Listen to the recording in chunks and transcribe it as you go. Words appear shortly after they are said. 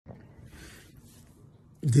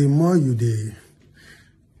The more you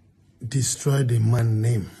destroy the man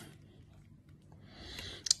name,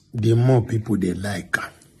 the more people they like.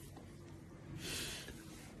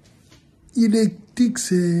 You dey think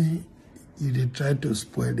say you dey try to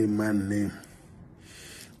spoil the man name,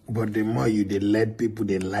 but the more you dey let people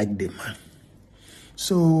they like the man.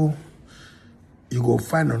 So you go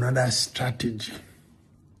find another strategy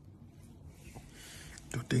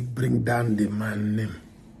to bring down the man name.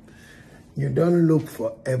 You don't look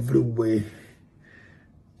for every way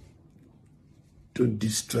to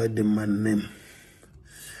destroy the man name,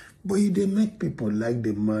 but you dey make people like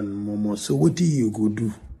the man more. So what do you go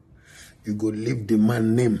do? You go leave the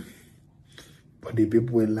man name, but the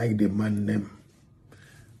people will like the man name.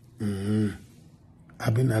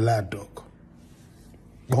 I've been a lot dog.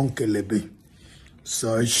 Bonkelebe.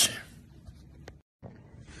 Such.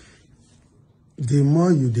 The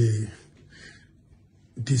more you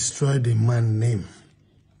destroy the man name,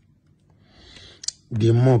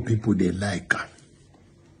 the more people they like.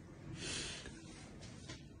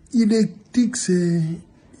 You dey think say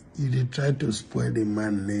you dey try to spoil the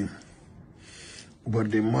man name,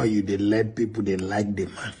 but the more you dey let people they like the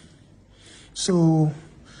man. So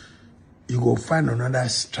you go find another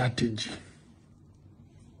strategy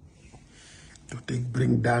to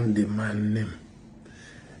bring down the man name.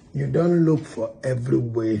 You don't look for every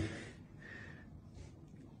way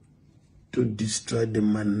to destroy the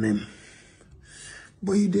man name,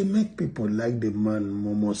 but you dey make people like the man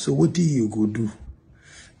more. So what do you go do?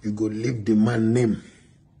 You go leave the man name,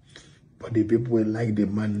 but the people will like the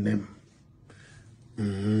man name.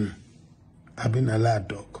 I've been a lot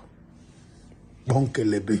dog.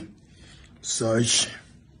 Bonkelebe. Such.